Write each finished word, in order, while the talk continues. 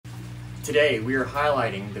Today we are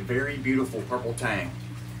highlighting the very beautiful Purple Tang.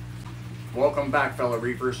 Welcome back, fellow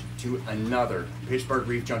reefers, to another Pittsburgh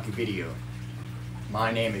Reef Junkie video.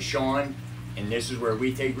 My name is Sean, and this is where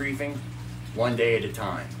we take reefing one day at a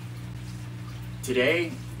time.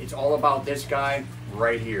 Today it's all about this guy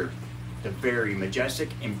right here, the very majestic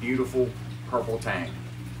and beautiful Purple Tang.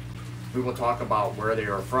 We will talk about where they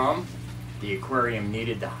are from, the aquarium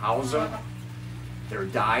needed to house them, their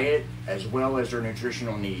diet, as well as their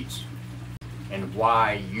nutritional needs, and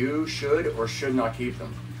why you should or should not keep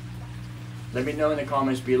them. Let me know in the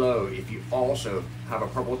comments below if you also have a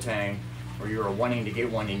Purple Tang or you are wanting to get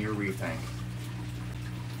one in your reef tank.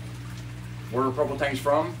 Where are Purple Tangs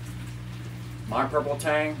from? My Purple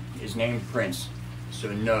Tang is named Prince,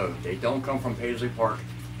 so no, they don't come from Paisley Park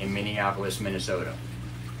in Minneapolis, Minnesota.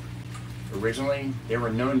 Originally, they were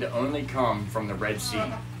known to only come from the Red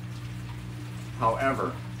Sea.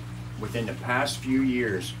 However, within the past few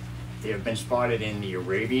years, they have been spotted in the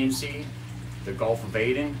Arabian Sea, the Gulf of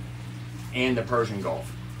Aden, and the Persian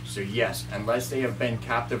Gulf. So yes, unless they have been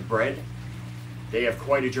captive bred, they have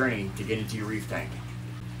quite a journey to get into your reef tank.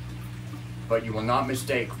 But you will not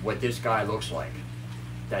mistake what this guy looks like.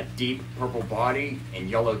 That deep purple body and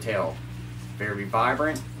yellow tail. Very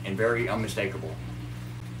vibrant and very unmistakable.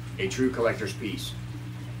 A true collector's piece.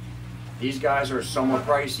 These guys are somewhat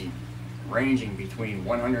pricey, ranging between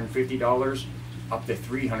 $150 up to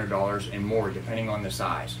 $300 and more depending on the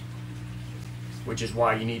size. Which is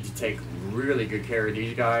why you need to take really good care of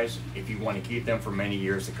these guys if you want to keep them for many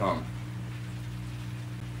years to come.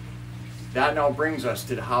 That now brings us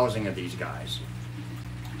to the housing of these guys.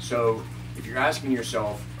 So if you're asking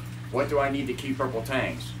yourself, what do I need to keep Purple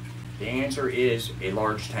Tangs? The answer is a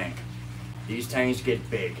large tank. These tangs get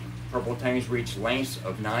big. Purple Tangs reach lengths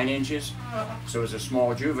of 9 inches, so as a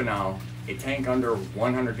small juvenile, a tank under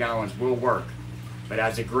 100 gallons will work, but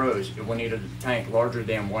as it grows, it will need a tank larger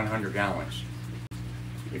than 100 gallons.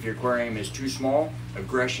 If your aquarium is too small,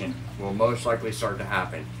 aggression will most likely start to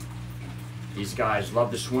happen. These guys love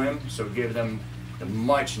to swim, so give them the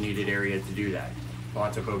much needed area to do that.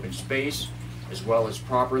 Lots of open space, as well as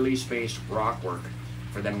properly spaced rock work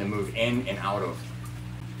for them to move in and out of.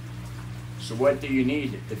 So what do you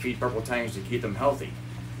need to feed Purple Tangs to keep them healthy?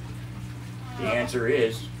 The answer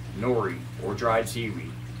is nori, or dried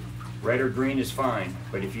seaweed. Red or green is fine,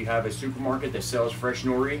 but if you have a supermarket that sells fresh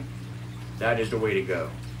nori, that is the way to go.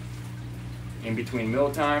 In between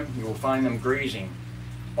mealtime, you will find them grazing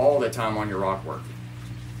all the time on your rock work.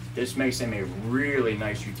 This makes them a really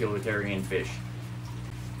nice utilitarian fish.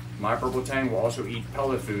 My Purple Tang will also eat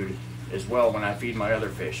pellet food as well when I feed my other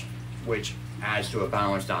fish, which adds to a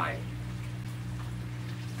balanced diet.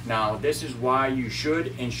 Now, this is why you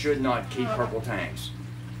should and should not keep Purple Tangs.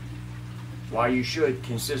 Why you should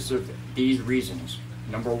consists of these reasons.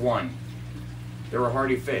 Number one, they're a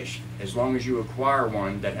hardy fish, as long as you acquire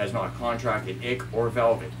one that has not contracted ick or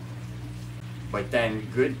velvet. But then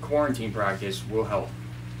good quarantine practice will help.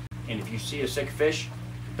 And if you see a sick fish,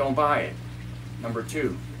 don't buy it. Number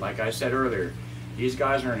two, like I said earlier, these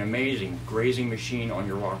guys are an amazing grazing machine on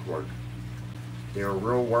your rock work. They are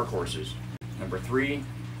real workhorses. Number three,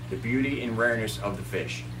 the beauty and rareness of the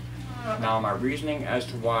fish. Now, my reasoning as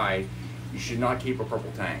to why you should not keep a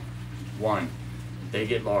Purple Tang. One, they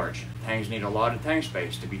get large. Tangs need a lot of tank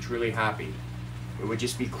space to be truly happy. It would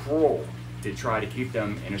just be cruel to try to keep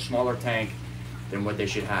them in a smaller tank than what they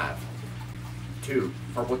should have. Two,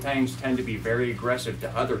 Purple Tangs tend to be very aggressive to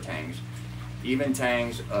other tangs, even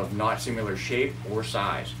tangs of not similar shape or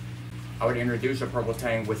size. I would introduce a Purple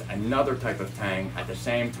Tang with another type of tang at the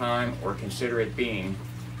same time, or consider it being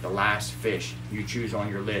the last fish you choose on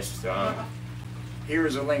your list. Here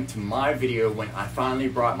is a link to my video when I finally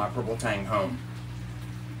brought my Purple Tang home.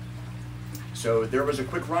 So there was a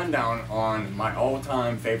quick rundown on my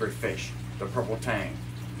all-time favorite fish, the Purple Tang.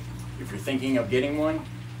 If you're thinking of getting one,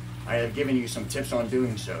 I have given you some tips on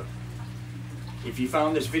doing so. If you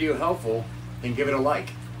found this video helpful, then give it a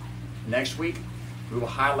like. Next week, we will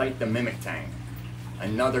highlight the Mimic Tang,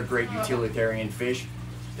 another great utilitarian fish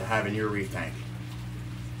to have in your reef tank.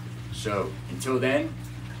 So until then,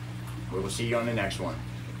 we will see you on the next one.